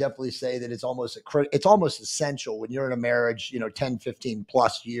 And I would definitely say that it's almost essential when you're in a marriage, 10, 15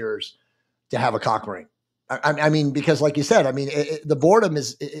 plus years to have a cock ring. I mean, because like you said, the boredom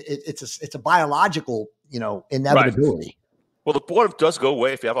is it's a biological, inevitability. Right. Well, the boredom does go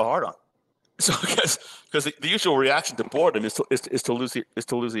away if you have a hard on. So because the usual reaction to boredom is to lose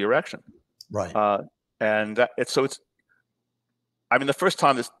the erection. Right. And I mean, the first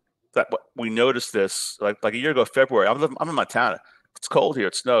time that we noticed this, like a year ago, February. I'm in Montana. It's cold here.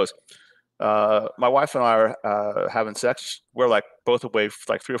 It snows. My wife and I are having sex. We're like both away,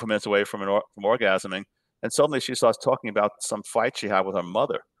 like 3 or 4 minutes away from from orgasming, and suddenly she starts talking about some fight she had with her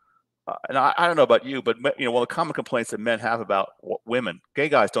mother. And I don't know about you, but one of the common complaints that men have about women, gay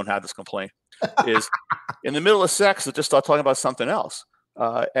guys don't have this complaint, is in the middle of sex they just start talking about something else,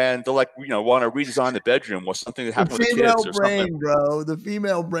 and they're like, want to redesign the bedroom or something that happened with the kids or brain, something. Bro, the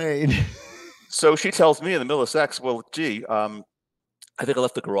female brain. So she tells me in the middle of sex, well, gee, I think I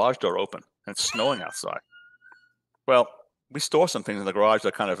left the garage door open and it's snowing outside. Well, we store some things in the garage that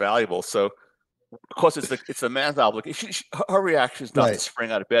are kind of valuable, so of course it's the man's obligation. Her reaction is not to spring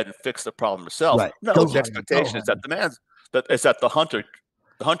out of bed and fix the problem herself. Right. No, the expectation is that the hunter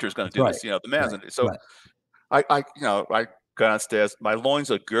is going to do this. The man's going to. So I go downstairs. My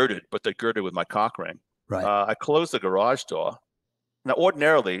loins are girded, but they're girded with my cock ring. Right. I close the garage door. Now,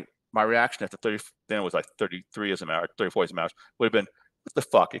 ordinarily, my reaction after 30, then it was like 33 as a marriage, 34 as a marriage, would have been, what the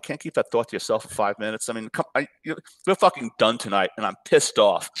fuck? You can't keep that thought to yourself for 5 minutes. I mean, we're fucking done tonight, and I'm pissed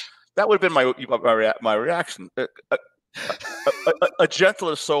off. That would have been my reaction. A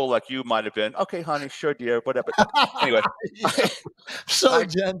gentler soul like you might have been, okay, honey, sure, dear, whatever. Anyway,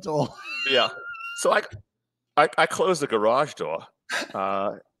 gentle. Yeah. So I closed the garage door,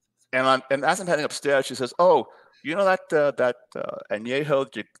 and as I'm heading upstairs, she says, "Oh, you know that añejo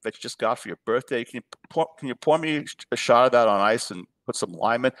that you just got for your birthday? Can you pour me a shot of that on ice and put some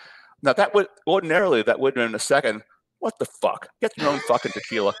lime in?" Now that would ordinarily have been in a second. What the fuck? Get your own fucking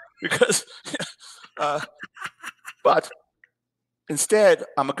tequila, because. But instead,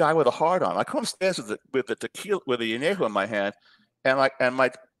 I'm a guy with a hard on. I come upstairs with the tequila, with the añejo in my hand, and I'm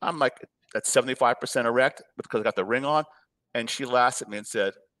like at 75% erect because I got the ring on, and she laughs at me and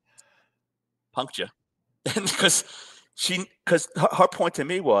said, "Punked you," and because her point to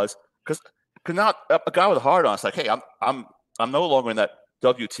me was because not a guy with a hard on. It's like, hey, I'm no longer in that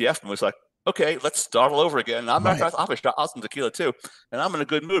WTF mood. It's like, okay, let's start all over again. I'll some tequila too, and I'm in a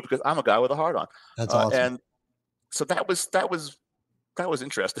good mood because I'm a guy with a hard on. That's awesome. And so that was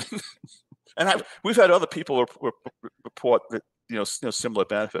interesting. And we've had other people report that similar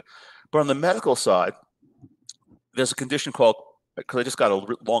benefit. But on the medical side, there's a condition called, because I just got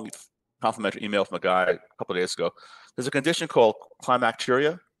a long complimentary email from a guy a couple of days ago. There's a condition called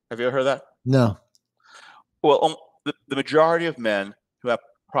climacturia. Have you ever heard of that? No. Well, the majority of men who have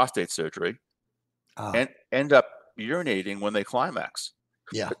prostate surgery and end up urinating when they climax.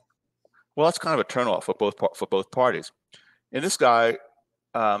 Yeah. Well, that's kind of a turnoff for both parties. And this guy,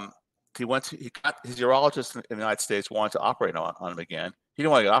 he got his urologist in the United States wanted to operate on him again. He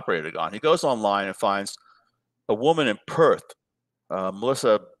didn't want to get operated on. He goes online and finds a woman in Perth,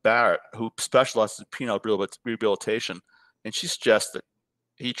 Melissa Barrett, who specializes in penile rehabilitation, and she suggests that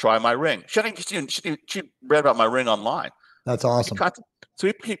he try my ring. She read about my ring online. That's awesome.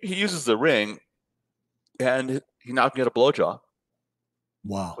 So he uses the ring, and he now can get a blowjob.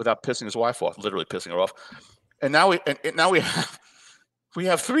 Wow! Without pissing his wife off, literally pissing her off. And now we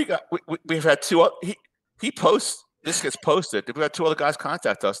have 3 guys. We've had 2. He posts. This gets posted. We've had 2 other guys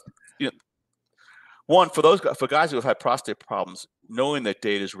contact us. One for guys who have had prostate problems, knowing that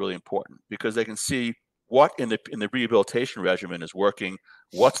data is really important because they can see what in the rehabilitation regimen is working.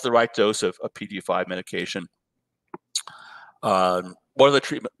 What's the right dose of PD-5 medication? What are the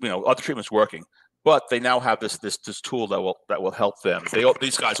treatment? Other treatments working, but they now have this tool that will help them.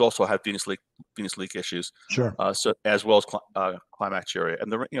 These guys also have venous leak issues. Sure. So as well as climacturia,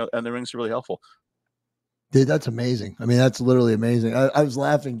 and the rings are really helpful. Dude, that's amazing. I mean, that's literally amazing. I was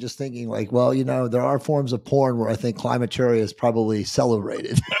laughing just thinking like, well, there are forms of porn where I think climacturia is probably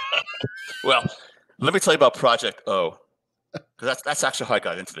celebrated. Well, let me tell you about Project O, because that's actually how I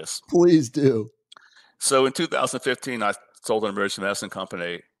got into this. Please do. So in 2015, I sold an emergency medicine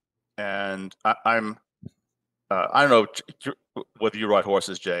company, and I don't know whether you ride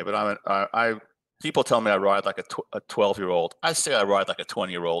horses, Jay, but people tell me I ride like a 12-year-old. I say I ride like a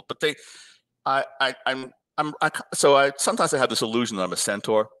 20-year-old, but sometimes I have this illusion that I'm a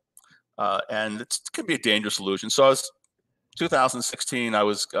centaur, and it can be a dangerous illusion. So 2016, I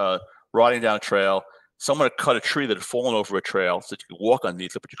was riding down a trail. Someone had cut a tree that had fallen over a trail so that you could walk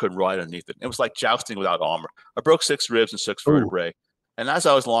underneath it, but you couldn't ride underneath it. It was like jousting without armor. I broke 6 ribs and 6 vertebrae. And as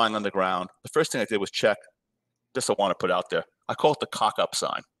I was lying on the ground, the first thing I did was check, just I want to put out there, I call it the cock up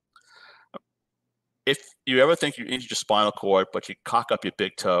sign. If you ever think you injured your spinal cord, but you cock up your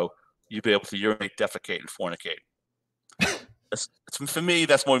big toe, you'll be able to urinate, defecate, and fornicate. For me,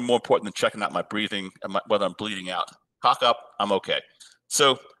 that's more important than checking out my breathing and whether I'm bleeding out. Cock up, I'm okay.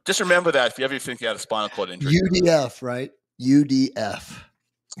 So just remember that if you ever think you had a spinal cord injury. UDF, right? UDF.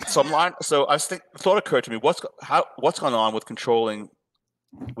 So I was thinking, thought occurred to me, what's going on with controlling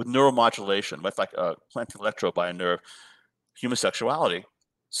with neuromodulation, with like planting electrode by a nerve, human sexuality,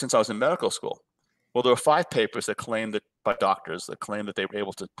 since I was in medical school. Well, there were 5 papers that claimed that by doctors that claimed that they were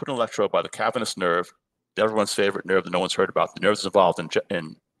able to put an electrode by the cavernous nerve, everyone's favorite nerve that no one's heard about, the nerve that's involved in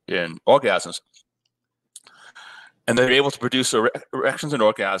orgasms, and they were able to produce erections and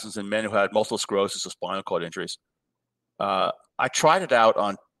orgasms in men who had multiple sclerosis or spinal cord injuries. I tried it out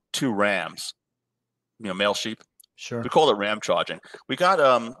on 2 rams, male sheep. Sure. We call it ram charging. We got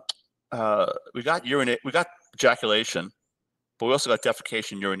ejaculation, but we also got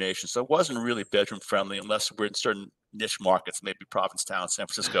defecation, urination. So it wasn't really bedroom friendly unless we're in certain niche markets, maybe Provincetown, San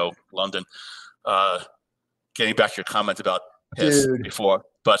Francisco, London. Getting back to your comment about piss before,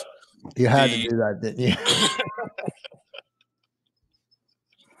 but you had to do that, didn't you?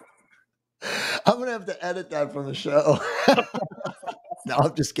 I'm gonna have to edit that from the show. No,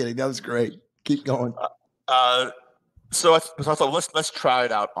 I'm just kidding. That was great. Keep going. So I thought let's try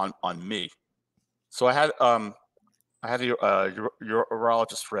it out on me. So I had a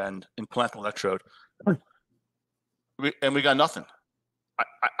urologist friend implant an electrode, and we got nothing.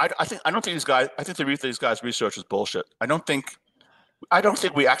 I don't think these guys. I think these guys' research is bullshit. I don't think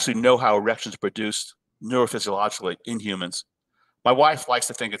we actually know how erections are produced neurophysiologically in humans. My wife likes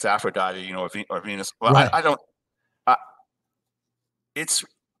to think it's Aphrodite, or Venus. Well, right. I don't. It's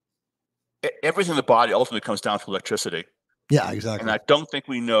everything in the body ultimately comes down to electricity. Yeah, exactly. And I don't think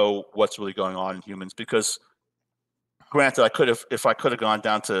we know what's really going on in humans because, granted, if I could have gone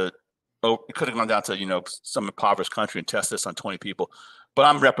down to some impoverished country and test this on 20 people, but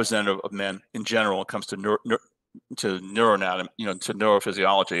I'm representative of men in general when it comes to neuroanatomy, to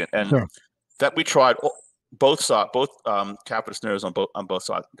neurophysiology, and sure. That we tried both cavernous nerves on both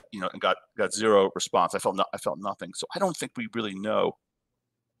sides, and got zero response. I felt nothing. So I don't think we really know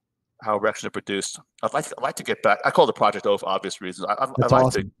how erections are produced. I'd like to get back. I call the project O for obvious reasons. I'd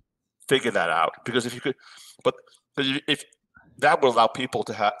like to figure that out because if you could, but if that will allow people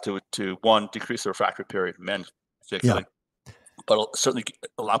to have to one, decrease the refractory period, men particularly, but it'll certainly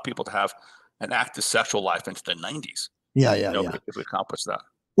allow people to have an active sexual life into their 90s. Yeah. If we accomplish that.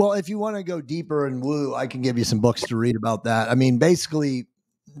 Well, if you want to go deeper in woo, I can give you some books to read about that. I mean, basically,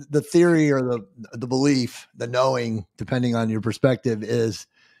 the theory or the belief, the knowing, depending on your perspective, is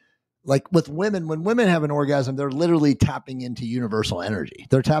like with women, when women have an orgasm, they're literally tapping into universal energy.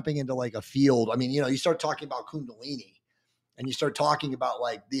 They're tapping into like a field. I mean, you start talking about Kundalini and you start talking about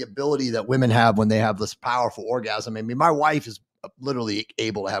like the ability that women have when they have this powerful orgasm. I mean, my wife is literally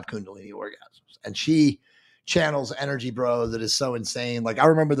able to have Kundalini orgasms and she channels energy, bro, that is so insane. Like I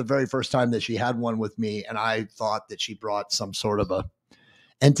remember the very first time that she had one with me and I thought that she brought some sort of a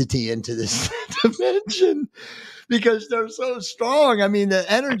entity into this dimension because they're so strong. I mean,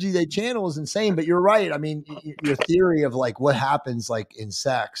 the energy they channel is insane, but you're right. I mean, your theory of like what happens like in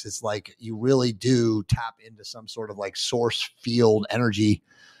sex, it's like you really do tap into some sort of like source field energy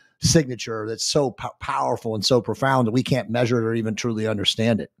signature that's so powerful and so profound that we can't measure it or even truly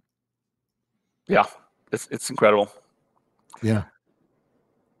understand it. Yeah, it's incredible. Yeah.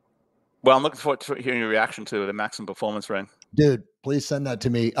 Well, I'm looking forward to hearing your reaction to the Maximum Performance Ring. Dude, please send that to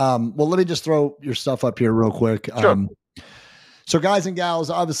me. Well, let me just throw your stuff up here real quick. Sure. So guys and gals,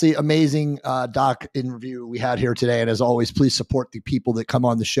 obviously amazing doc interview we had here today. And as always, please support the people that come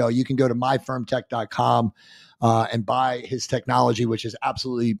on the show. You can go to myfirmtech.com and buy his technology, which is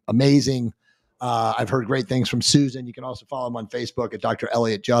absolutely amazing. I've heard great things from Susan. You can also follow him on Facebook at Dr.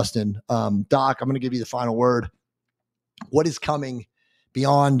 Elliot Justin. Doc, I'm going to give you the final word. What is coming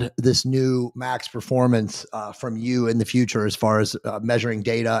beyond this new max performance from you in the future as far as measuring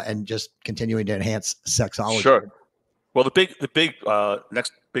data and just continuing to enhance sexology? Sure. Well, the big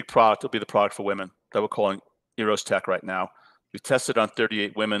next big product will be the product for women that we're calling Eros Tech right now. We tested on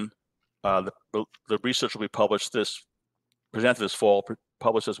 38 women. The research will be presented this fall,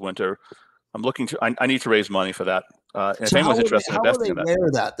 published this winter. I need to raise money for that. And if anyone's interested in investing in that. How will they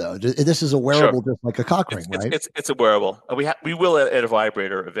wear that though? This is a wearable, just like a cock ring, right? It's a wearable. We will add a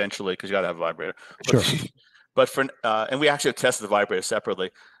vibrator eventually because you got to have a vibrator. Sure. But and we actually have tested the vibrator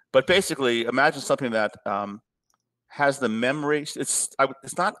separately. But basically, imagine something that has the memory. It's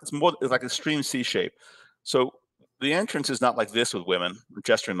more like a extreme C shape. So the entrance is not like this with women. I'm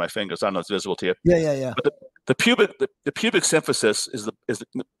gesturing my fingers. I don't know if it's visible to you. Yeah. But the pubic symphysis is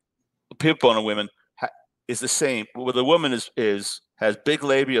the pubic bone of women is the same. Where the woman has big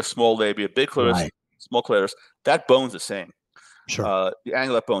labia, small labia, big clitoris, right, small clitoris. That bone's the same. Sure. The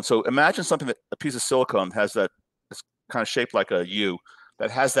angle of that bone. So imagine something that a piece of silicone has that it's kind of shaped like a U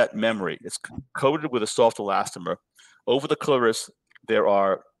that has that memory. It's coated with a soft elastomer. over the clitoris, there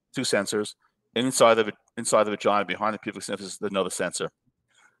are 2 sensors. Inside the vagina, behind the pubic symphysis, is another sensor.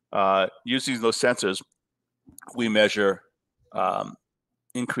 Using those sensors, we measure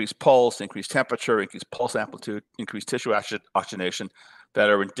increased pulse, increased temperature, increased pulse amplitude, increased tissue oxygenation that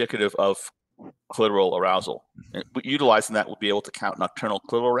are indicative of clitoral arousal. And utilizing that, we'll be able to count nocturnal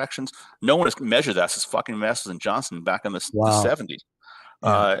clitoral erections. No one has measured that since fucking Masters and Johnson back in the 70s.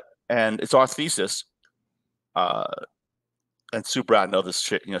 Yeah. And it's our thesis, and Sue Brown and others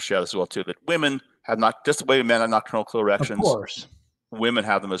share this as well too, that women have not, just the way men have nocturnal clitoral erections, of course, women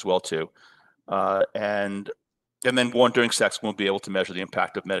have them as well too. And then one during sex, we'll be able to measure the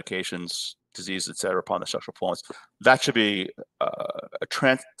impact of medications, disease, et cetera, upon the sexual performance. That should be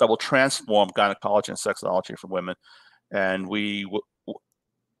that will transform gynecology and sexology for women. And we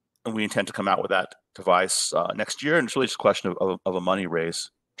intend to come out with that device next year. And it's really just a question of a money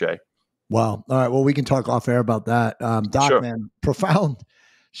raise, Jay. Wow. All right. Well, we can talk off air about that. Doc, sure. Man, profound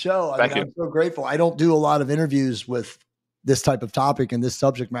show. Thank you. I'm so grateful. I don't do a lot of interviews with this type of topic and this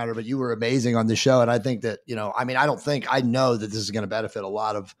subject matter, but you were amazing on the show. And I think that, I know that this is going to benefit a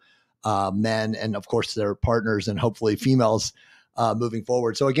lot of men and of course their partners and hopefully females moving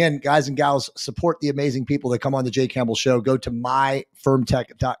forward. So again, guys and gals, support the amazing people that come on the Jay Campbell Show. Go to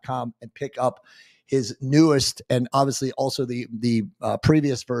myfirmtech.com and pick up his newest and obviously also the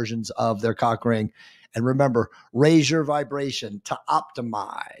previous versions of their cock ring. And remember, raise your vibration to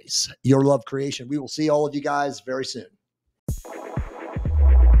optimize your love creation. We will see all of you guys very soon.